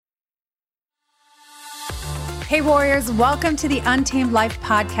Hey warriors, welcome to the Untamed Life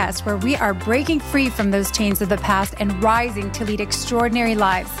podcast, where we are breaking free from those chains of the past and rising to lead extraordinary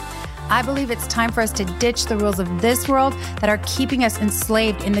lives. I believe it's time for us to ditch the rules of this world that are keeping us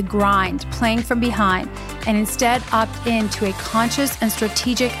enslaved in the grind, playing from behind, and instead opt into a conscious and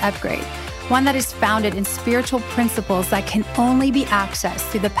strategic upgrade, one that is founded in spiritual principles that can only be accessed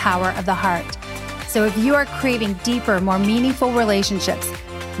through the power of the heart. So if you are craving deeper, more meaningful relationships,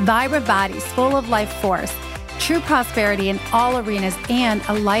 vibrant bodies full of life force, true prosperity in all arenas, and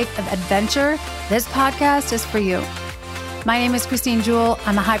a life of adventure, this podcast is for you. My name is Christine Jewell.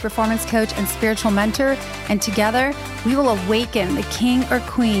 I'm a high performance coach and spiritual mentor, and together we will awaken the king or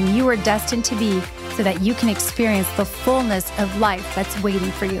queen you are destined to be so that you can experience the fullness of life that's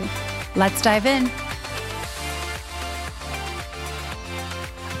waiting for you. Let's dive in.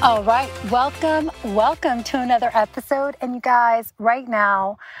 All right, welcome to another episode. And you guys, right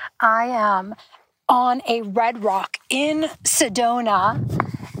now I am on a red rock in Sedona,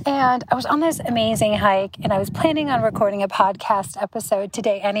 and I was on this amazing hike, and I was planning on recording a podcast episode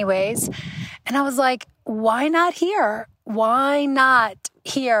today anyways, and I was like, why not here? Why not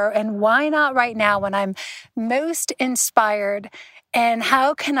here? And why not right now when I'm most inspired? And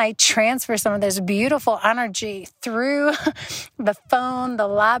how can I transfer some of this beautiful energy through the phone, the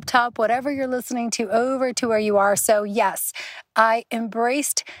laptop, whatever you're listening to, over to where you are? So yes, I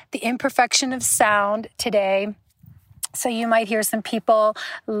embraced the imperfection of sound today. So you might hear some people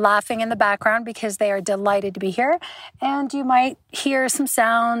laughing in the background because they are delighted to be here. And you might hear some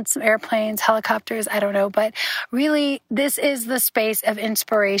sounds, some airplanes, helicopters, I don't know. But really, this is the space of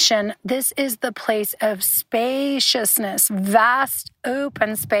inspiration. This is the place of spaciousness, vast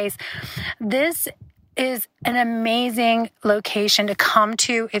open space. This is an amazing location to come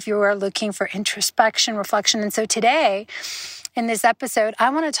to if you are looking for introspection, reflection. And so today, in this episode, I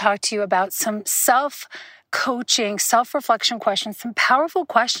want to talk to you about some self-coaching, self-reflection questions, some powerful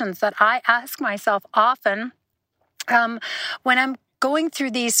questions that I ask myself often when I'm going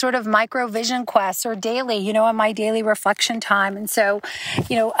through these sort of micro vision quests or daily, in my daily reflection time. And so,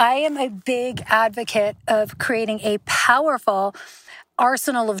 I am a big advocate of creating a powerful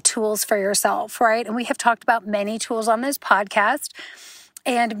arsenal of tools for yourself, right? And we have talked about many tools on this podcast.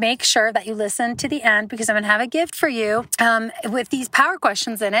 And make sure that you listen to the end because I'm going to have a gift for you with these power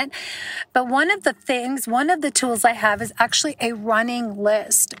questions in it. But one of the tools I have is actually a running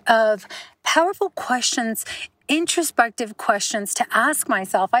list of powerful questions, introspective questions to ask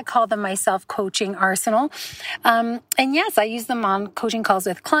myself. I call them my self-coaching arsenal. And yes, I use them on coaching calls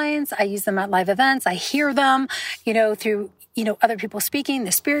with clients. I use them at live events. I hear them, through other people speaking,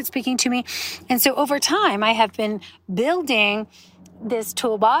 the Spirit speaking to me. And so over time, I have been building this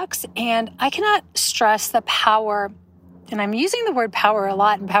toolbox, and I cannot stress the power, and I'm using the word power a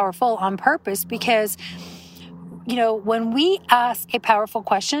lot and powerful on purpose because, when we ask a powerful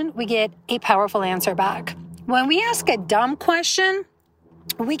question, we get a powerful answer back. When we ask a dumb question,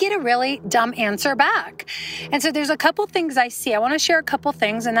 we get a really dumb answer back. And so there's a couple things I see. I want to share a couple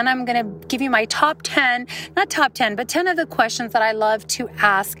things, and then I'm going to give you my top 10, not top 10, but 10 of the questions that I love to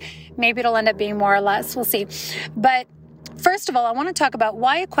ask. Maybe it'll end up being more or less. We'll see. But first of all, I want to talk about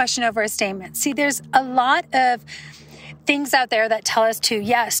why a question over a statement. See, there's a lot of things out there that tell us to,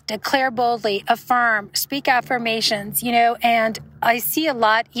 yes, declare boldly, affirm, speak affirmations, and I see a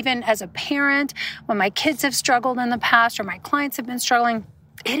lot, even as a parent, when my kids have struggled in the past or my clients have been struggling.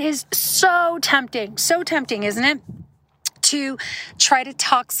 It is so tempting, isn't it? To try to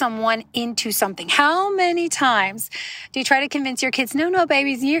talk someone into something. How many times do you try to convince your kids, no,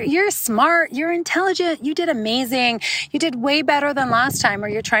 babies, you're smart, you're intelligent, you did amazing, you did way better than last time, or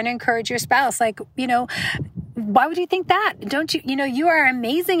you're trying to encourage your spouse, why would you think that? Don't you, you are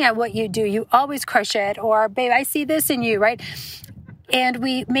amazing at what you do, you always crush it, or babe, I see this in you, right? And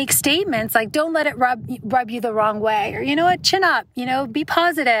we make statements like, don't let it rub you the wrong way, or chin up, be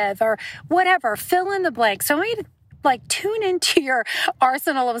positive, or whatever, fill in the blank. So I want you to tune into your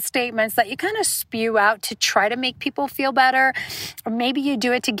arsenal of statements that you kind of spew out to try to make people feel better. Or maybe you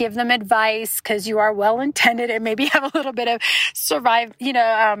do it to give them advice because you are well-intended and maybe have a little bit of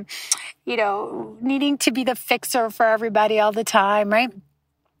needing to be the fixer for everybody all the time, right?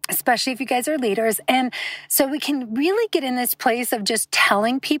 Especially if you guys are leaders. And so we can really get in this place of just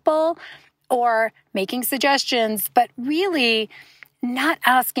telling people or making suggestions, but really not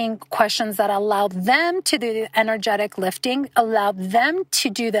asking questions that allow them to do the energetic lifting, allow them to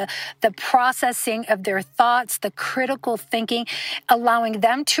do the processing of their thoughts, the critical thinking, allowing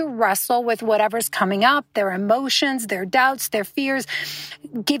them to wrestle with whatever's coming up, their emotions, their doubts, their fears.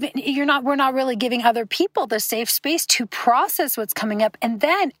 We're not really giving other people the safe space to process what's coming up and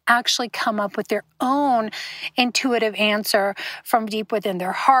then actually come up with their own intuitive answer from deep within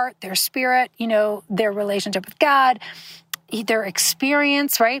their heart, their spirit, their relationship with God, their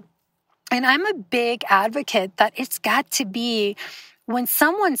experience, right? And I'm a big advocate that it's got to be when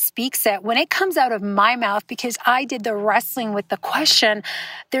someone speaks it, when it comes out of my mouth, because I did the wrestling with the question,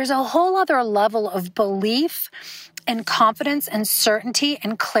 there's a whole other level of belief and confidence and certainty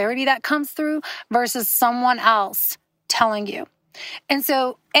and clarity that comes through versus someone else telling you. And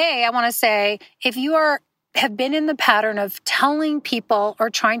so, I want to say, if you have been in the pattern of telling people or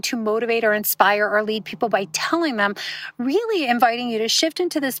trying to motivate or inspire or lead people by telling them, really inviting you to shift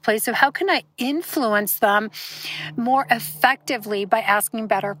into this place of how can I influence them more effectively by asking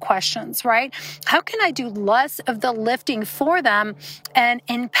better questions, right? How can I do less of the lifting for them and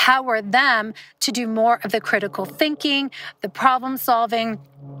empower them to do more of the critical thinking, the problem solving,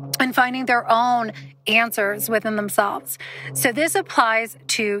 and finding their own answers within themselves. So this applies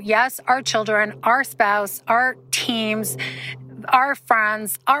to, yes, our children, our spouse, our teams, our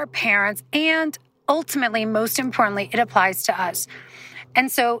friends, our parents, and ultimately, most importantly, it applies to us.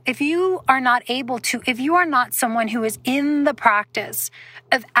 And so if you are not someone who is in the practice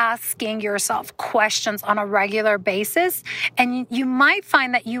of asking yourself questions on a regular basis, and you might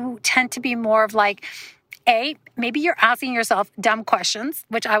find that you tend to be more of like, maybe you're asking yourself dumb questions,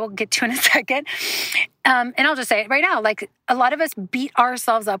 which I will get to in a second. And I'll just say it right now. Like, a lot of us beat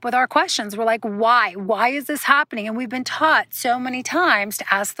ourselves up with our questions. We're like, why? Why is this happening? And we've been taught so many times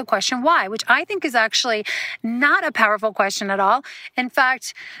to ask the question why, which I think is actually not a powerful question at all. In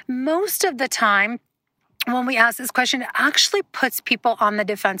fact, most of the time, when we ask this question, it actually puts people on the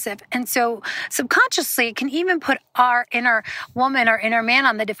defensive. And so subconsciously, it can even put our inner woman or inner man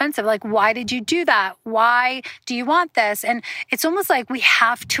on the defensive. Like, why did you do that? Why do you want this? And it's almost like we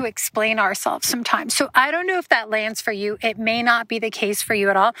have to explain ourselves sometimes. So I don't know if that lands for you. It may not be the case for you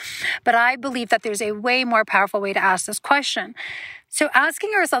at all, but I believe that there's a way more powerful way to ask this question. So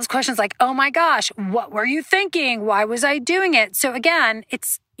asking ourselves questions like, oh my gosh, what were you thinking? Why was I doing it? So again,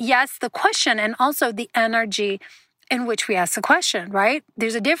 it's yes, the question and also the energy in which we ask the question, right?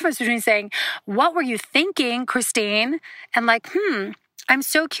 There's a difference between saying, what were you thinking, Christine? And like, I'm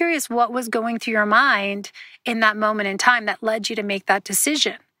so curious what was going through your mind in that moment in time that led you to make that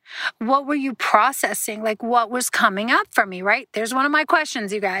decision. What were you processing? Like, what was coming up for me, right? There's one of my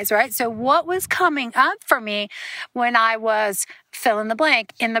questions, you guys, right? So what was coming up for me when I was fill in the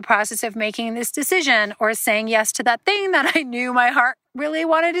blank in the process of making this decision or saying yes to that thing that I knew my heart really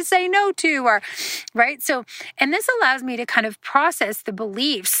wanted to say no to, or right? So, and this allows me to kind of process the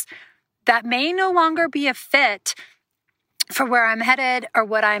beliefs that may no longer be a fit for where I'm headed or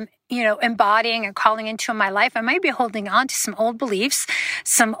what I'm, embodying and calling into in my life. I might be holding on to some old beliefs,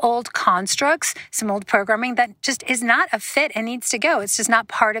 some old constructs, some old programming that just is not a fit and needs to go. It's just not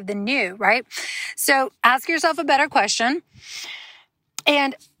part of the new, right? So ask yourself a better question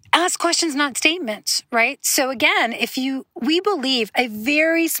and ask questions, not statements, right? So again, we believe a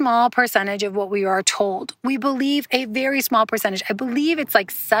very small percentage of what we are told. We believe a very small percentage. I believe it's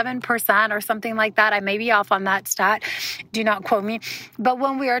like 7% or something like that. I may be off on that stat. Do not quote me. But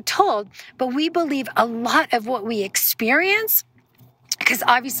when we are told, but we believe a lot of what we experience, because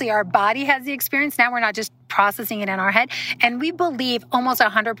obviously our body has the experience. Now we're not just processing it in our head. And we believe almost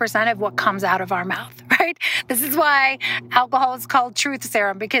 100% of what comes out of our mouth, right? This is why alcohol is called truth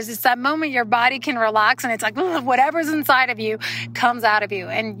serum, because it's that moment your body can relax and it's like, whatever's inside of you comes out of you.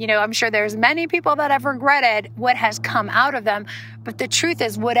 And, I'm sure there's many people that have regretted what has come out of them. But the truth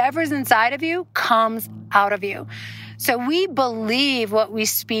is whatever's inside of you comes out of you. So we believe what we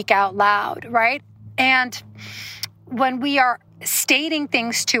speak out loud, right? And when we are stating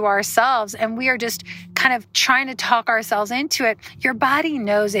things to ourselves and we are just kind of trying to talk ourselves into it, your body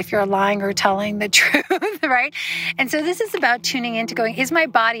knows if you're lying or telling the truth, right? And so this is about tuning into going, is my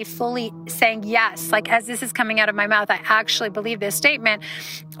body fully saying yes? Like, as this is coming out of my mouth, I actually believe this statement,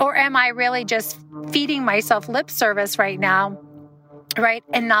 or am I really just feeding myself lip service right now? Right?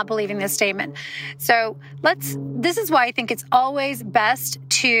 And not believing this statement. So this is why I think it's always best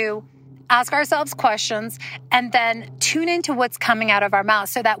to ask ourselves questions and then tune into what's coming out of our mouth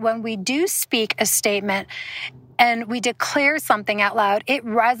so that when we do speak a statement and we declare something out loud, it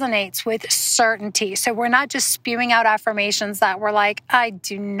resonates with certainty. So we're not just spewing out affirmations that we're like, I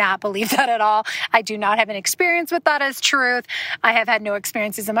do not believe that at all. I do not have an experience with that as truth. I have had no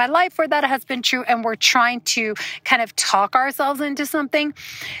experiences in my life where that has been true. And we're trying to kind of talk ourselves into something.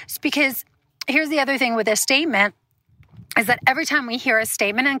 It's because here's the other thing with this statement is that every time we hear a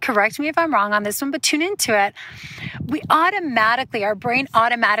statement, and correct me if I'm wrong on this one, but tune into it, our brain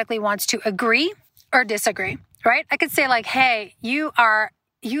automatically wants to agree or disagree, right? I could say like, hey, you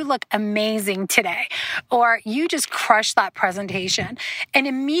look amazing today, or you just crushed that presentation. And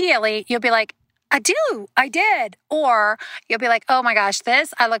immediately you'll be like, I did. Or you'll be like, oh my gosh,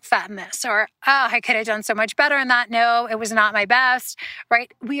 I look fat in this. Or, I could have done so much better in that. No, it was not my best,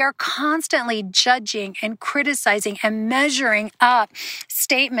 right? We are constantly judging and criticizing and measuring up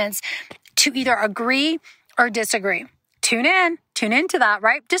statements to either agree or disagree. Tune into that,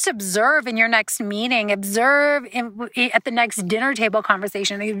 right? Just observe in your next meeting, observe at the next dinner table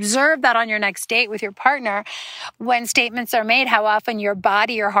conversation, observe that on your next date with your partner. When statements are made, how often your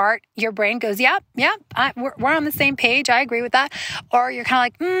body, your heart, your brain goes, yep, we're on the same page. I agree with that. Or you're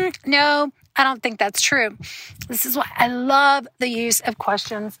kind of like, no, I don't think that's true. This is why I love the use of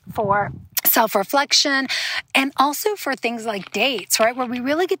questions for self-reflection and also for things like dates, right? Where we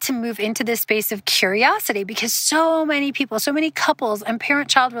really get to move into this space of curiosity, because so many people, so many couples and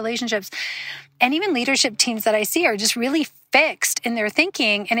parent-child relationships and even leadership teams that I see are just really fixed in their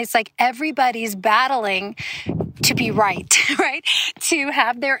thinking. And it's like everybody's battling to be right, right? To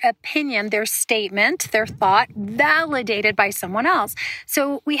have their opinion, their statement, their thought validated by someone else.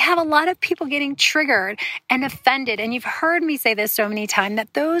 So we have a lot of people getting triggered and offended. And you've heard me say this so many times,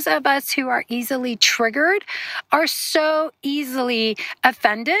 that those of us who are easily triggered are so easily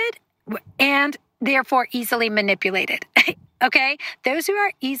offended and therefore easily manipulated. Okay? Those who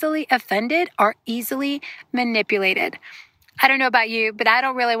are easily offended are easily manipulated. I don't know about you, but I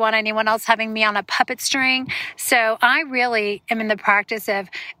don't really want anyone else having me on a puppet string. So I really am in the practice of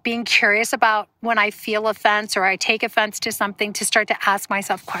being curious about when I feel offense or I take offense to something, to start to ask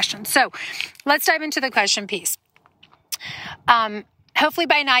myself questions. So let's dive into the question piece. Hopefully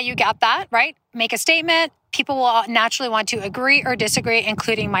by now you got that, right? Make a statement. People will naturally want to agree or disagree,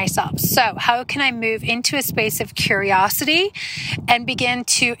 including myself. So how can I move into a space of curiosity and begin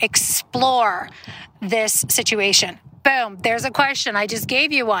to explore this situation? Boom, there's a question. I just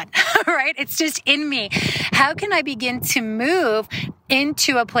gave you one, right? It's just in me. How can I begin to move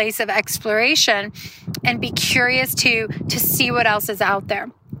into a place of exploration and be curious to see what else is out there?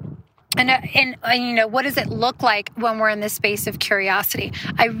 And what does it look like when we're in this space of curiosity?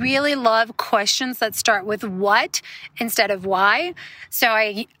 I really love questions that start with what instead of why. So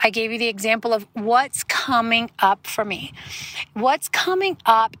I gave you the example of what's coming up for me. What's coming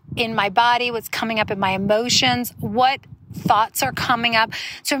up in my body? What's coming up in my emotions? What thoughts are coming up?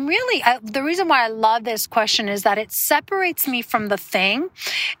 So the reason why I love this question is that it separates me from the thing.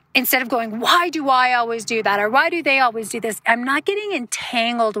 Instead of going, why do I always do that? Or why do they always do this? I'm not getting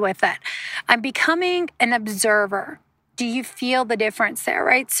entangled with it. I'm becoming an observer. Do you feel the difference there,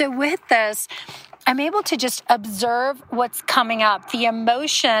 right? So with this, I'm able to just observe what's coming up. The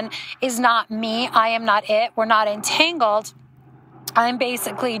emotion is not me. I am not it. We're not entangled. I'm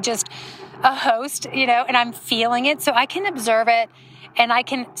basically just a host, and I'm feeling it. So I can observe it. And I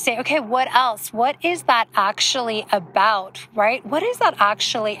can say, okay, what else? What is that actually about, right? What is that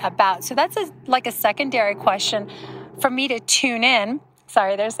actually about? So that's like a secondary question for me to tune in.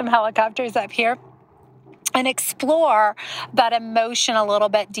 Sorry, there's some helicopters up here. And explore that emotion a little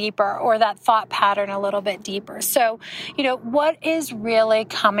bit deeper, or that thought pattern a little bit deeper. So, what is really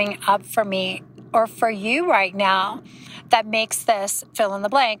coming up for me or for you right now that makes this fill in the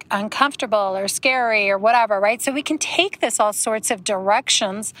blank uncomfortable or scary or whatever, right? So we can take this all sorts of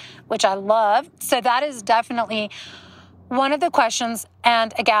directions, which I love. So that is definitely one of the questions.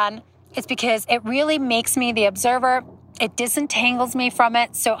 And again, it's because it really makes me the observer. It disentangles me from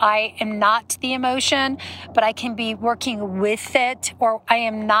it. So I am not the emotion, but I can be working with it, or I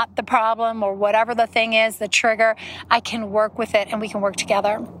am not the problem, or whatever the thing is, the trigger. I can work with it and we can work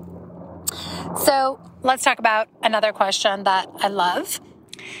together. So let's talk about another question that I love.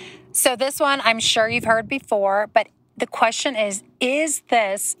 So this one I'm sure you've heard before, but the question is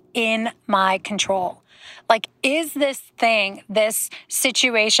this in my control? Like, is this thing, this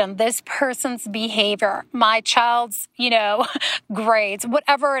situation, this person's behavior, my child's, grades,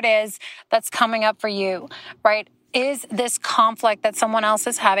 whatever it is that's coming up for you, right? Is this conflict that someone else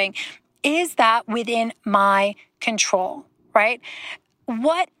is having, is that within my control, right?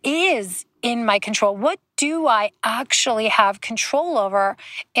 What is in my control? What do I actually have control over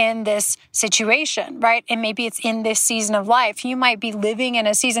in this situation, right? And maybe it's in this season of life. You might be living in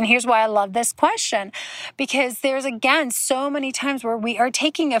a season. Here's why I love this question, because there's, again, so many times where we are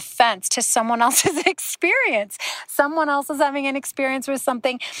taking offense to someone else's experience. Someone else is having an experience with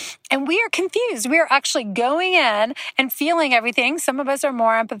something, and we are confused. We are actually going in and feeling everything. Some of us are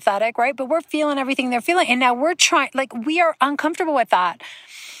more empathetic, right? But we're feeling everything they're feeling. And now we're trying, like, we are uncomfortable with that.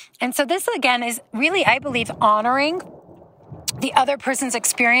 And so this, again, is really, I believe, honoring the other person's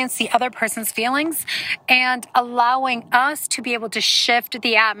experience, the other person's feelings, and allowing us to be able to shift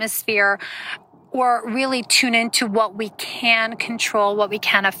the atmosphere or really tune into what we can control, what we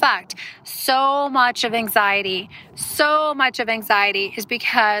can affect. So much of anxiety is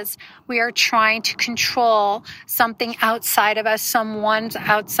because we are trying to control something outside of us, someone's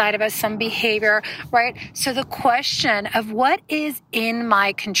outside of us, some behavior, right? So the question of what is in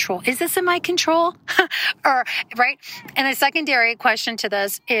my control? Is this in my control? Or, right? And a secondary question to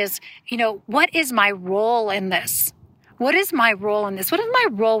this is, what is my role in this? What is my role in this? What is my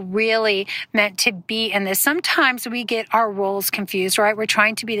role really meant to be in this? Sometimes we get our roles confused, right? We're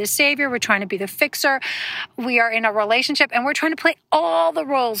trying to be the savior. We're trying to be the fixer. We are in a relationship and we're trying to play all the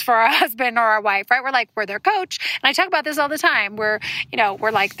roles for our husband or our wife, right? We're their coach. And I talk about this all the time. We're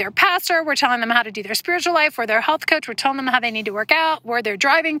like their pastor. We're telling them how to do their spiritual life. We're their health coach. We're telling them how they need to work out. We're their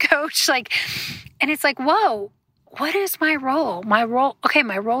driving coach. And it's like, whoa. What is my role? My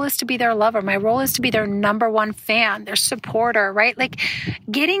role is to be their lover. My role is to be their number one fan, their supporter, right?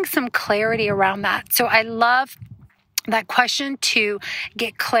 Getting some clarity around that. So I love that question, to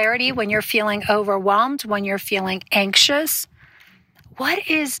get clarity when you're feeling overwhelmed, when you're feeling anxious. What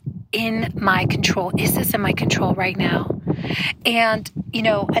is in my control? Is this in my control right now? And,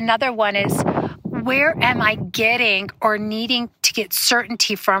 another one is, where am I getting or needing to get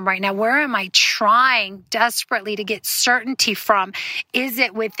certainty from right now? Where am I trying desperately to get certainty from? Is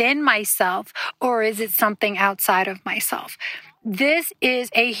it within myself or is it something outside of myself? This is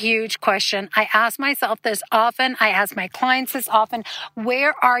a huge question. I ask myself this often. I ask my clients this often.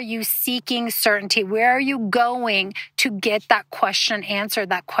 Where are you seeking certainty? Where are you going to get that question answered,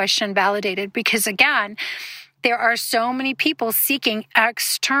 that question validated? Because again, there are so many people seeking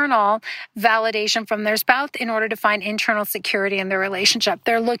external validation from their spouse in order to find internal security in their relationship.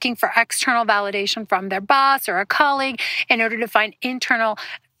 They're looking for external validation from their boss or a colleague in order to find internal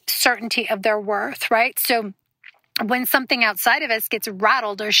certainty of their worth, right? So when something outside of us gets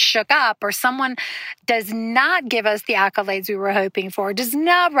rattled or shook up, or someone does not give us the accolades we were hoping for, does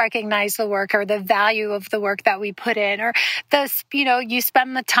not recognize the work or the value of the work that we put in, or you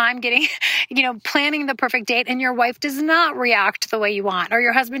spend the time getting, planning the perfect date and your wife does not react the way you want, or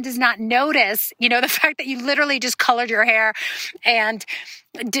your husband does not notice, the fact that you literally just colored your hair and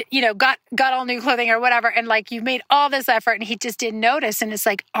got all new clothing or whatever. And you've made all this effort and he just didn't notice. And it's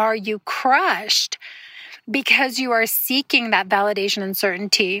like, are you crushed? Because you are seeking that validation and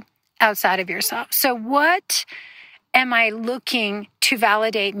certainty outside of yourself. So what am I looking to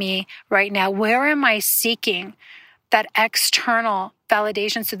validate me right now? Where am I seeking that external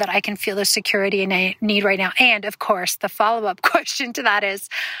validation so that I can feel the security I need right now? And of course, the follow-up question to that is,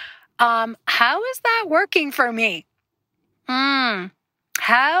 how is that working for me?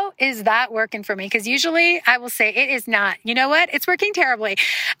 How is that working for me? Because usually I will say it is not. You know what? It's working terribly.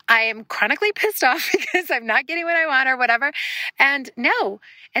 I am chronically pissed off because I'm not getting what I want or whatever. And no.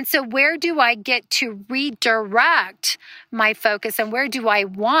 And so where do I get to redirect my focus, and where do I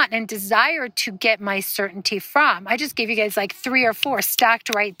want and desire to get my certainty from? I just gave you guys 3 or 4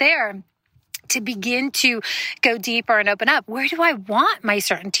 stacked right there to begin to go deeper and open up. Where do I want my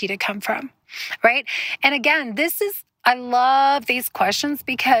certainty to come from? Right? And again, I love these questions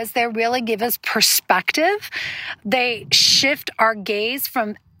because they really give us perspective. They shift our gaze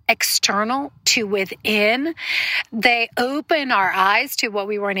from external to within. They open our eyes to what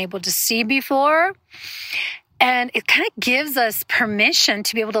we weren't able to see before. And it kind of gives us permission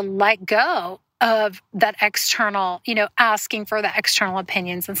to be able to let go of that external, asking for the external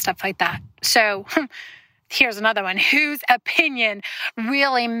opinions and stuff like that. So here's another one. Whose opinion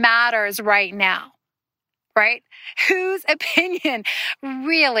really matters right now? Right? Whose opinion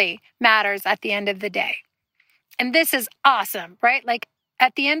really matters at the end of the day? And this is awesome, right?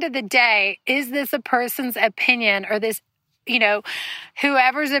 At the end of the day, is this a person's opinion or this,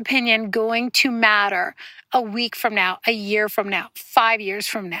 whoever's opinion going to matter a week from now, a year from now, 5 years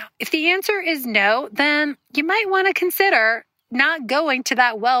from now? If the answer is no, then you might want to consider not going to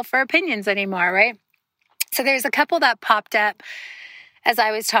that well for opinions anymore, right? So there's a couple that popped up as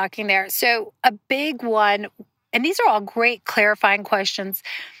I was talking there. So a big one, and these are all great clarifying questions,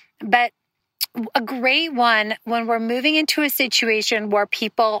 but a great one when we're moving into a situation where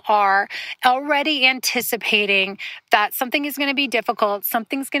people are already anticipating that something is going to be difficult,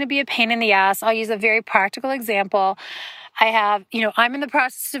 something's going to be a pain in the ass. I'll use a very practical example. I'm in the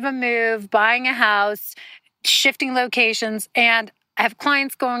process of a move, buying a house, shifting locations, and I have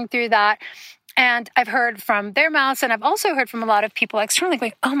clients going through that. And I've heard from their mouths, and I've also heard from a lot of people externally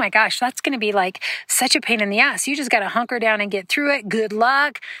going, oh my gosh, that's going to be like such a pain in the ass. You just got to hunker down and get through it. Good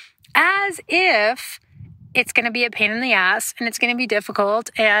luck. As if it's going to be a pain in the ass and it's going to be difficult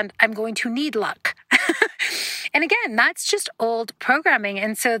and I'm going to need luck. And again, that's just old programming.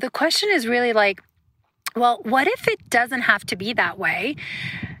 And so the question is really like, well, what if it doesn't have to be that way?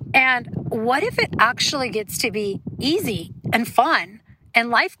 And what if it actually gets to be easy and fun and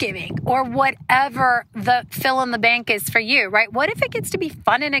life-giving, or whatever the fill in the bank is for you, right? What if it gets to be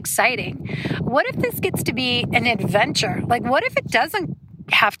fun and exciting? What if this gets to be an adventure? Like, what if it doesn't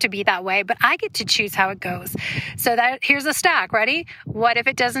have to be that way, but I get to choose how it goes? So here's a stack. Ready? What if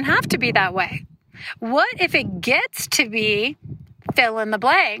it doesn't have to be that way? What if it gets to be fill in the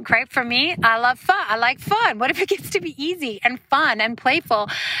blank, right? For me, I love fun. I like fun. What if it gets to be easy and fun and playful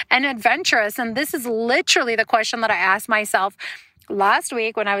and adventurous? And this is literally the question that I asked myself last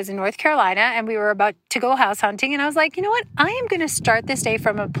week when I was in North Carolina and we were about to go house hunting. And I was like, you know what? I am going to start this day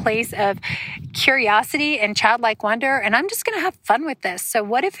from a place of curiosity and childlike wonder. And I'm just going to have fun with this. So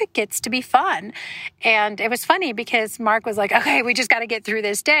what if it gets to be fun? And it was funny because Mark was like, okay, we just got to get through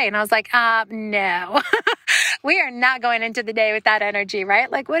this day. And I was like, no, we are not going into the day with that energy, right?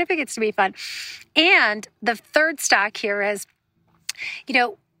 Like, what if it gets to be fun? And the third stack here is,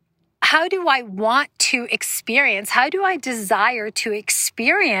 how do I want to experience? How do I desire to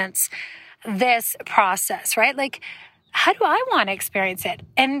experience this process, right? Like, how do I want to experience it?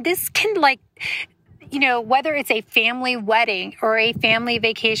 And this can whether it's a family wedding or a family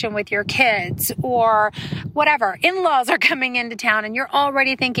vacation with your kids or whatever, in-laws are coming into town and you're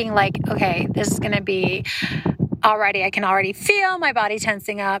already thinking like, okay, this is going to be I can already feel my body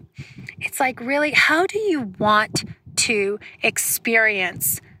tensing up. It's like, really, how do you want to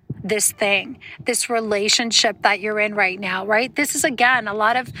experience this thing, this relationship that you're in right now, right? This is, again, a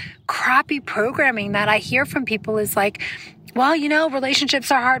lot of crappy programming that I hear from people is like, well,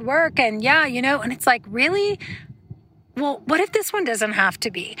 relationships are hard work. And and it's like, really? Well, what if this one doesn't have to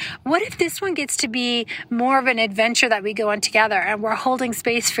be? What if this one gets to be more of an adventure that we go on together and we're holding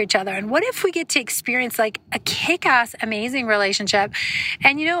space for each other? And what if we get to experience like a kick-ass, amazing relationship?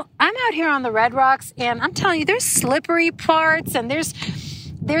 And, I'm out here on the Red Rocks and I'm telling you, there's slippery parts and there's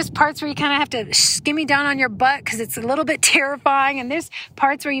parts where you kind of have to skimmy down on your butt because it's a little bit terrifying. And there's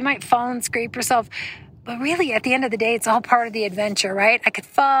parts where you might fall and scrape yourself. But really, at the end of the day, it's all part of the adventure, right? I could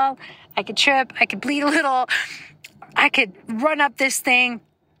fall, I could trip, I could bleed a little, I could run up this thing.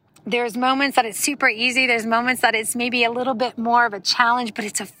 There's moments that it's super easy. There's moments that it's maybe a little bit more of a challenge, but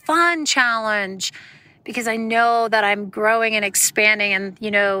it's a fun challenge because I know that I'm growing and expanding and,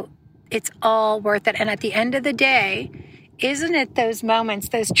 it's all worth it. And at the end of the day, isn't it those moments,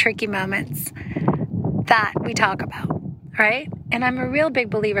 those tricky moments that we talk about, right? And I'm a real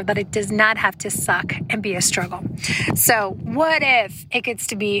big believer that it does not have to suck and be a struggle. So what if it gets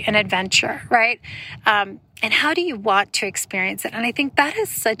to be an adventure, right? And how do you want to experience it? And I think that is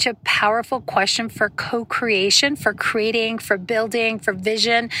such a powerful question for co-creation, for creating, for building, for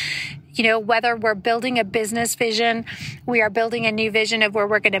vision. Whether we're building a business vision, we are building a new vision of where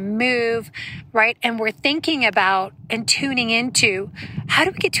we're going to move, right? And we're thinking about and tuning into how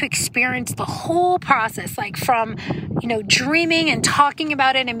do we get to experience the whole process, like from, dreaming and talking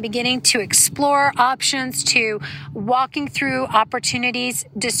about it and beginning to explore options to walking through opportunities,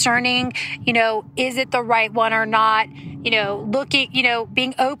 discerning, is it the right one or not? Looking,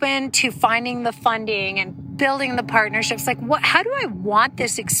 being open to finding the funding and building the partnerships. Like, how do I want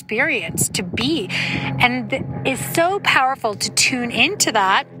this experience to be? And it's so powerful to tune into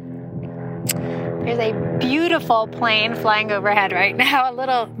that. There's a beautiful plane flying overhead right now, a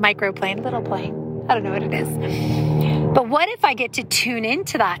little microplane, little plane. I don't know what it is. But what if I get to tune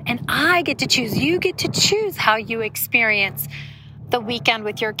into that and I get to choose, you get to choose how you experience the weekend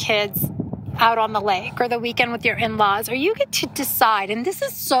with your kids out on the lake or the weekend with your in-laws, or you get to decide. And this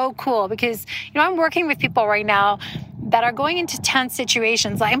is so cool because, I'm working with people right now that are going into tense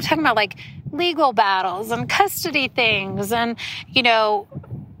situations. Like I'm talking about like legal battles and custody things and,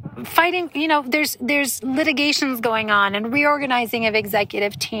 fighting, there's litigations going on and reorganizing of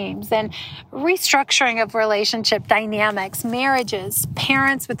executive teams and restructuring of relationship dynamics, marriages,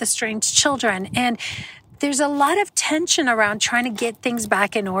 parents with estranged children. And there's a lot of tension around trying to get things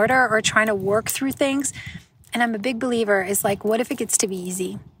back in order or trying to work through things. And I'm a big believer is like, what if it gets to be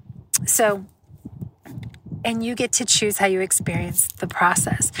easy? So and you get to choose how you experience the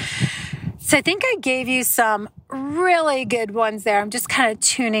process. So I think I gave you some really good ones there. I'm just kind of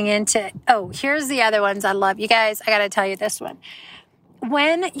tuning into, here's the other ones I love. You guys, I got to tell you this one.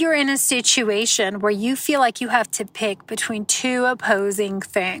 When you're in a situation where you feel like you have to pick between two opposing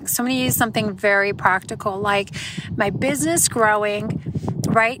things, so I'm going to use something very practical, like my business growing,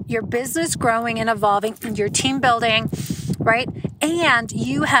 right? Your business growing and evolving, your team building, right? And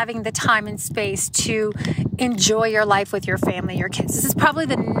you having the time and space to enjoy your life with your family, your kids. This is probably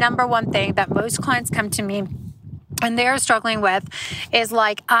the number one thing that most clients come to me and they're struggling with is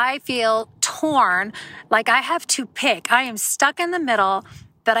like, I feel torn, like I have to pick. I am stuck in the middle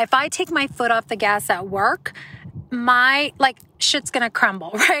that if I take my foot off the gas at work, my shit's going to crumble,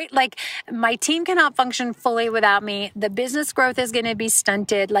 right? Like my team cannot function fully without me. The business growth is going to be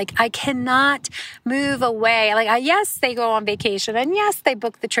stunted. Like I cannot move away. Yes, they go on vacation and yes, they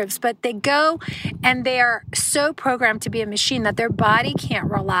book the trips, but they go and they're so programmed to be a machine that their body can't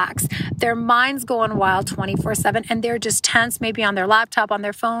relax. Their mind's going wild 24/7 and they're just tense, maybe on their laptop, on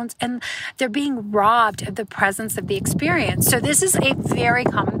their phones, and they're being robbed of the presence of the experience. So this is a very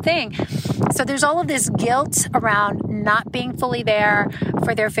common thing. So there's all of this guilt around not being fully there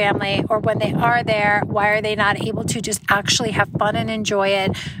for their family, or when they are there, why are they not able to just actually have fun and enjoy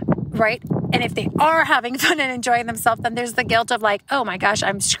it, right? And if they are having fun and enjoying themselves, then there's the guilt of like, oh my gosh,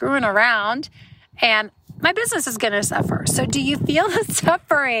 I'm screwing around and my business is going to suffer. So do you feel the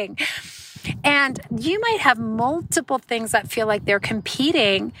suffering? And you might have multiple things that feel like they're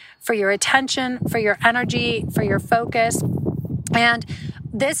competing for your attention, for your energy, for your focus. And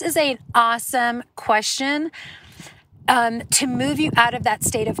this is an awesome question to move you out of that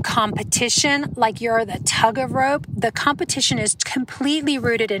state of competition, like you're the tug of rope. The competition is completely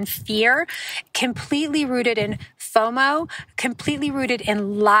rooted in fear, completely rooted in FOMO, completely rooted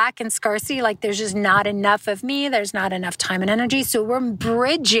in lack and scarcity. Like there's just not enough of me. There's not enough time and energy. So we're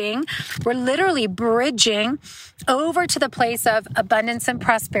literally bridging over to the place of abundance and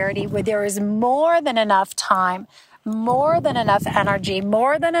prosperity where there is more than enough time, more than enough energy,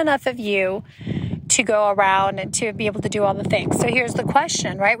 more than enough of you to go around and to be able to do all the things. So here's the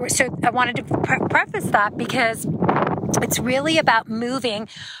question, right? So I wanted to preface that because it's really about moving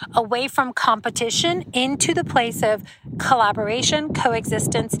away from competition into the place of collaboration,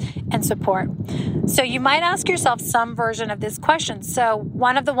 coexistence, and support. So you might ask yourself some version of this question. So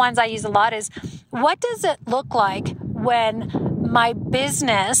one of the ones I use a lot is, what does it look like when my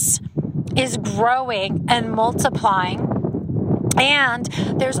business is growing and multiplying, and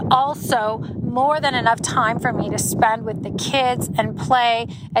there's also more than enough time for me to spend with the kids and play,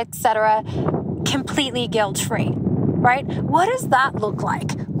 etc., completely guilt-free, right? What does that look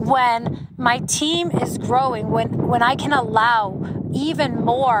like when my team is growing, when I can allow even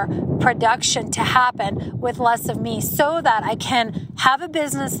more production to happen with less of me so that I can have a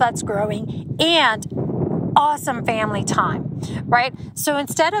business that's growing and awesome family time, right? So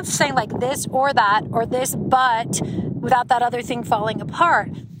instead of saying like this or that or this but without that other thing falling apart,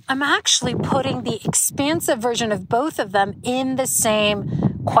 I'm actually putting the expansive version of both of them in the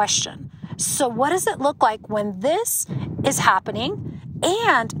same question. So what does it look like when this is happening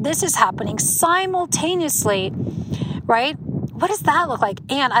and this is happening simultaneously, right? What does that look like?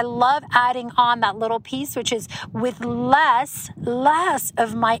 And I love adding on that little piece, which is with less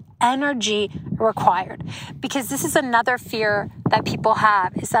of my energy required. Because this is another fear that people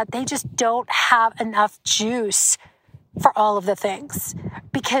have, is that they just don't have enough juice for all of the things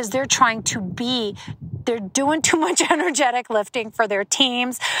because they're doing too much energetic lifting for their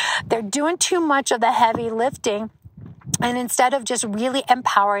teams. They're doing too much of the heavy lifting. And instead of just really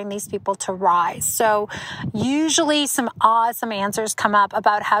empowering these people to rise. So usually some awesome answers come up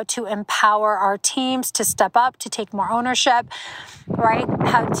about how to empower our teams to step up, to take more ownership, right?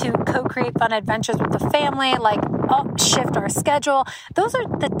 How to co-create fun adventures with the family, like shift our schedule. Those are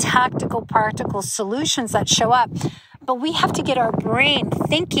the tactical, practical solutions that show up. But we have to get our brain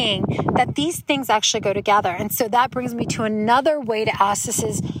thinking that these things actually go together. And so that brings me to another way to ask this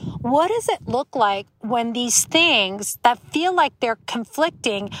is, what does it look like when these things that feel like they're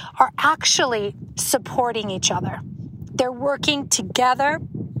conflicting are actually supporting each other? They're working together,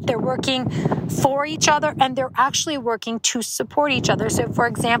 they're working for each other, and they're actually working to support each other. So for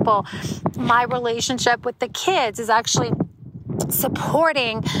example, my relationship with the kids is actually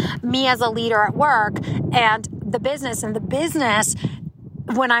supporting me as a leader at work and the business,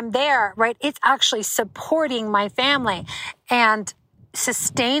 when I'm there, right, it's actually supporting my family and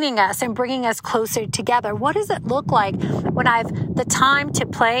sustaining us and bringing us closer together. What does it look like when I have the time to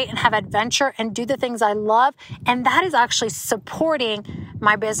play and have adventure and do the things I love? And that is actually supporting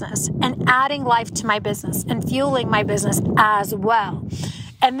my business and adding life to my business and fueling my business as well.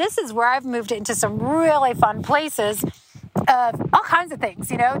 And this is where I've moved into some really fun places of all kinds of things,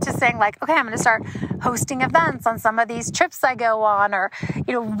 just saying like, okay, I'm going to start hosting events on some of these trips I go on, or,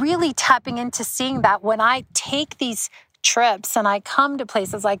 really tapping into seeing that when I take these trips and I come to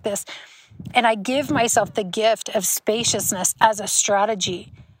places like this and I give myself the gift of spaciousness as a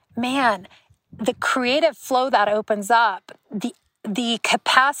strategy, man, the creative flow that opens up, the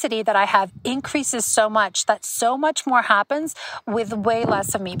capacity that I have increases so much that so much more happens with way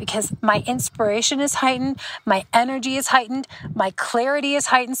less of me, because my inspiration is heightened, my energy is heightened, my clarity is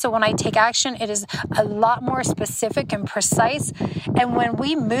heightened. So when I take action, it is a lot more specific and precise. And when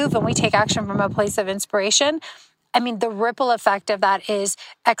we move and we take action from a place of inspiration, the ripple effect of that is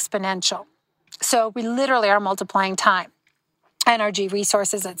exponential. So we literally are multiplying time, energy,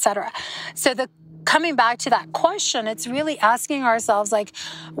 resources, etc. So coming back to that question, it's really asking ourselves, like,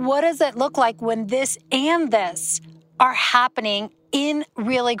 what does it look like when this and this are happening in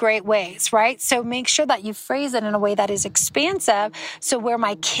really great ways, right? So make sure that you phrase it in a way that is expansive. So where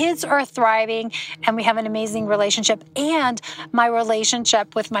my kids are thriving and we have an amazing relationship, and my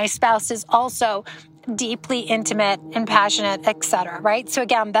relationship with my spouse is also deeply intimate and passionate, etc. Right? So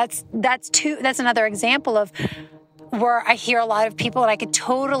again, that's another example of where I hear a lot of people, and I could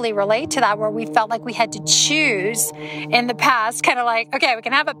totally relate to that, where we felt like we had to choose in the past, kind of like, okay, we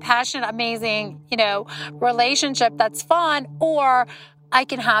can have a passionate, amazing, relationship that's fun, or I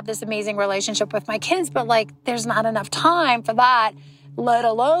can have this amazing relationship with my kids, but like, there's not enough time for that, let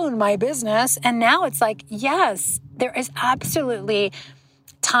alone my business. And now it's like, yes, there is absolutely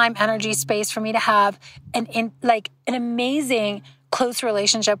time, energy, space for me to have an amazing close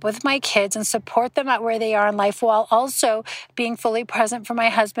relationship with my kids and support them at where they are in life, while also being fully present for my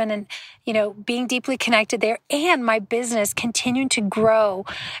husband and, being deeply connected there, and my business continuing to grow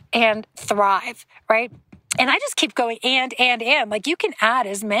and thrive, right? And I just keep going and, like, you can add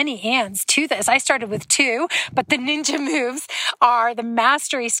as many ands to this. I started with 2, but the ninja moves are the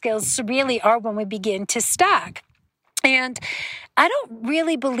mastery skills really are when we begin to stack. And I don't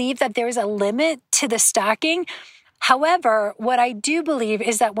really believe that there's a limit to the stacking. However, what I do believe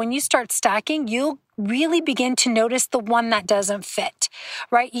is that when you start stacking, you'll really begin to notice the one that doesn't fit,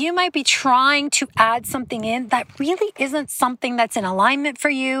 right? You might be trying to add something in that really isn't something that's in alignment for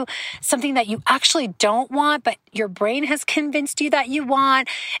you, something that you actually don't want, but your brain has convinced you that you want.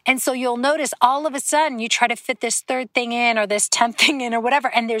 And so you'll notice all of a sudden you try to fit this 3rd thing in or this 10th thing in or whatever.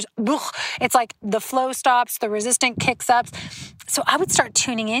 And it's like the flow stops, the resistance kicks up. So I would start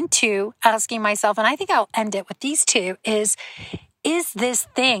tuning into asking myself, and I think I'll end it with these 2, is this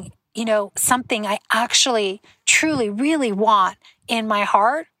thing, something I actually, truly, really want in my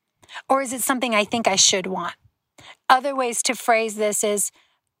heart? Or is it something I think I should want? Other ways to phrase this is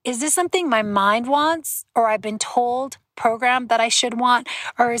this something my mind wants, or I've been told, programmed that I should want?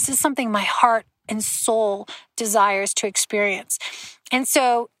 Or is this something my heart and soul desires to experience? And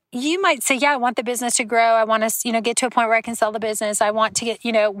so you might say, yeah, I want the business to grow. I want to, get to a point where I can sell the business. I want to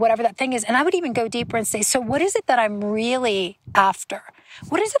get, whatever that thing is. And I would even go deeper and say, so what is it that I'm really after?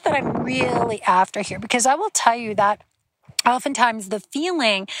 What is it that I'm really after here? Because I will tell you that oftentimes the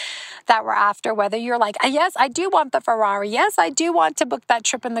feeling that we're after, whether you're like, yes, I do want the Ferrari. Yes, I do want to book that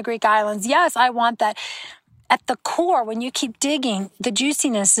trip in the Greek islands. Yes, I want that. At the core, when you keep digging, the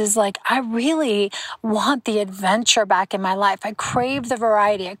juiciness is like, I really want the adventure back in my life. I crave the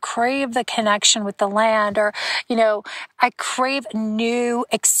variety. I crave the connection with the land, or, I crave new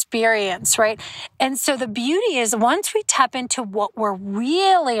experience, right? And so the beauty is, once we tap into what we're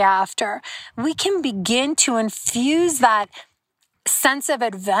really after, we can begin to infuse that sense of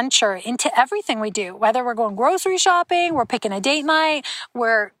adventure into everything we do, whether we're going grocery shopping, we're picking a date night,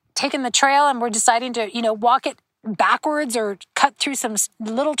 we're taking the trail and we're deciding to, walk it backwards or cut through some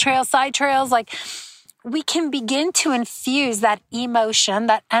little trails, side trails. Like, we can begin to infuse that emotion,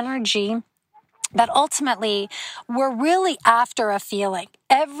 that energy, that ultimately we're really after a feeling.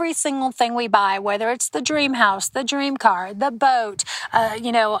 Every single thing we buy, whether it's the dream house, the dream car, the boat,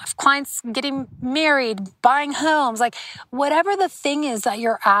 clients getting married, buying homes, like whatever the thing is that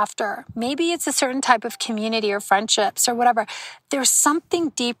you're after, maybe it's a certain type of community or friendships or whatever, there's something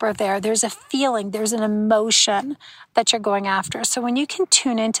deeper there. There's a feeling, there's an emotion that you're going after. So when you can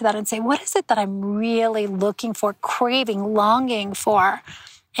tune into that and say, what is it that I'm really looking for, craving, longing for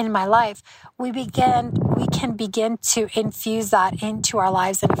in my life, we can begin to infuse that into our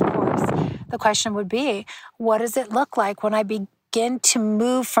lives. And of course, the question would be, what does it look like when I begin to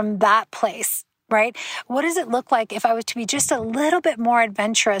move from that place, right? What does it look like if I was to be just a little bit more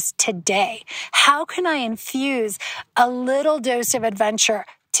adventurous today? How can I infuse a little dose of adventure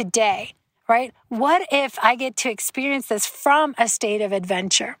today, right? What if I get to experience this from a state of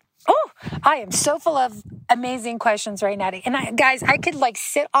adventure? Oh, I am so full of amazing questions right now. And guys, I could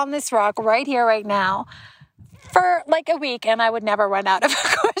sit on this rock right here, right now for a week and I would never run out of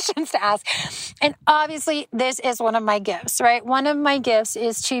questions to ask. And obviously this is one of my gifts, right? One of my gifts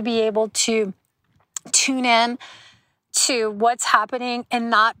is to be able to tune in to what's happening and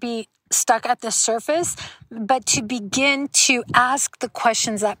not be stuck at the surface, but to begin to ask the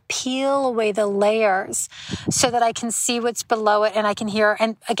questions that peel away the layers so that I can see what's below it and I can hear.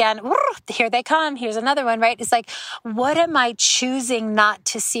 And again, here they come. Here's another one, right? It's what am I choosing not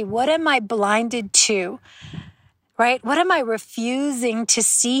to see? What am I blinded to? Right? What am I refusing to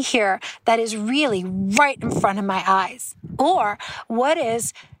see here that is really right in front of my eyes? Or what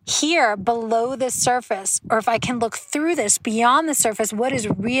is here below the surface? Or if I can look through this beyond the surface, what is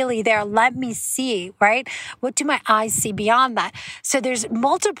really there? Let me see, right? What do my eyes see beyond that? So there's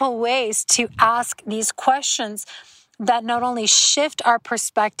multiple ways to ask these questions that not only shift our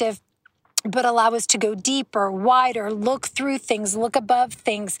perspective, but allow us to go deeper, wider, look through things, look above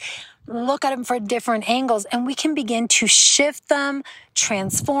things, look at them for different angles, and we can begin to shift them,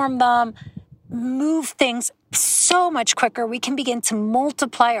 transform them, move things so much quicker. We can begin to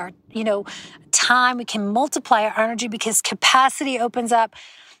multiply our, time. We can multiply our energy because capacity opens up.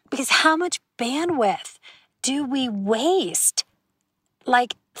 Because how much bandwidth do we waste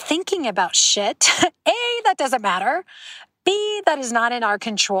thinking about shit? A, that doesn't matter. B, that is not in our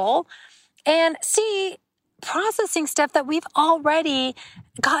control. And C, processing stuff that we've already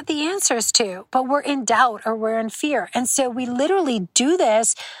got the answers to, but we're in doubt or we're in fear. And so we literally do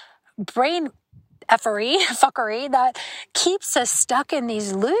this brain fuckery that keeps us stuck in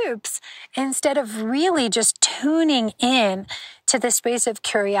these loops instead of really just tuning in to the space of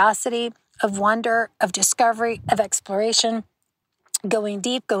curiosity, of wonder, of discovery, of exploration. Going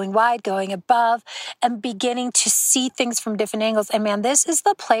deep, going wide, going above, and beginning to see things from different angles. And man, this is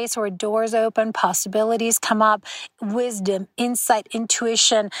the place where doors open, possibilities come up, wisdom, insight,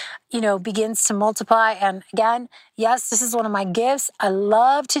 intuition, begins to multiply. And again, yes, this is one of my gifts. I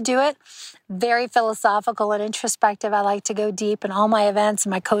love to do it. Very philosophical and introspective. I like to go deep in all my events,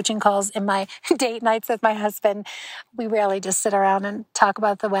 my coaching calls, and my date nights with my husband. We rarely just sit around and talk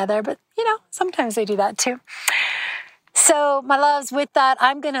about the weather, but sometimes we do that too. So, my loves, with that,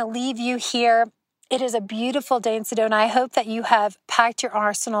 I'm going to leave you here. It is a beautiful day in Sedona. I hope that you have packed your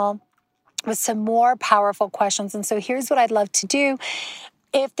arsenal with some more powerful questions. And so here's what I'd love to do.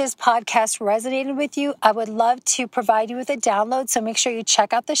 If this podcast resonated with you, I would love to provide you with a download. So make sure you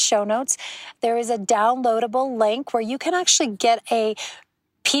check out the show notes. There is a downloadable link where you can actually get a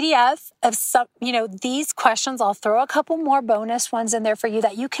PDF of some, these questions. I'll throw a couple more bonus ones in there for you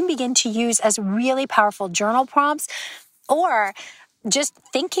that you can begin to use as really powerful journal prompts or just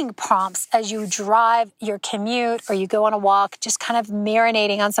thinking prompts as you drive your commute or you go on a walk, just kind of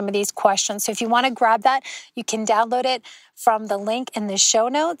marinating on some of these questions. So if you want to grab that, you can download it from the link in the show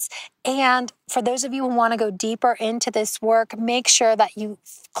notes. And for those of you who want to go deeper into this work, make sure that you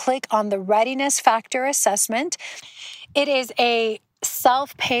click on the Readiness Factor Assessment. It is a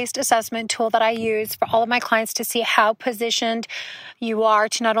self-paced assessment tool that I use for all of my clients to see how positioned you are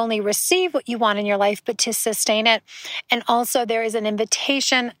to not only receive what you want in your life, but to sustain it. And also there is an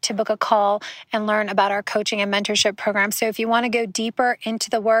invitation to book a call and learn about our coaching and mentorship program. So if you want to go deeper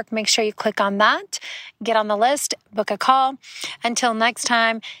into the work, make sure you click on that, get on the list, book a call. Until next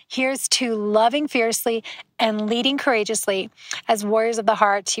time, here's to loving fiercely and leading courageously as warriors of the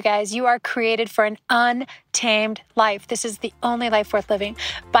heart. You guys, you are created for an untamed life. This is the only life worth living.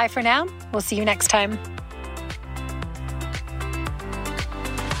 Bye for now. We'll see you next time.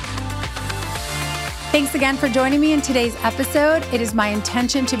 Thanks again for joining me in today's episode. It is my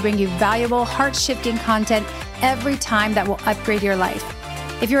intention to bring you valuable, heart-shifting content every time that will upgrade your life.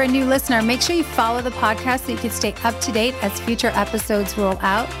 If you're a new listener, make sure you follow the podcast so you can stay up to date as future episodes roll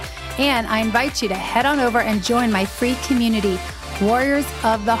out. And I invite you to head on over and join my free community, Warriors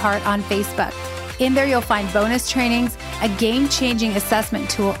of the Heart, on Facebook. In there, you'll find bonus trainings, a game-changing assessment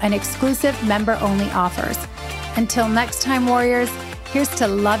tool, and exclusive member-only offers. Until next time, warriors, here's to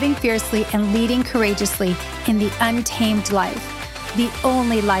loving fiercely and leading courageously in the untamed life, the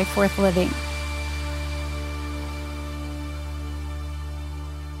only life worth living.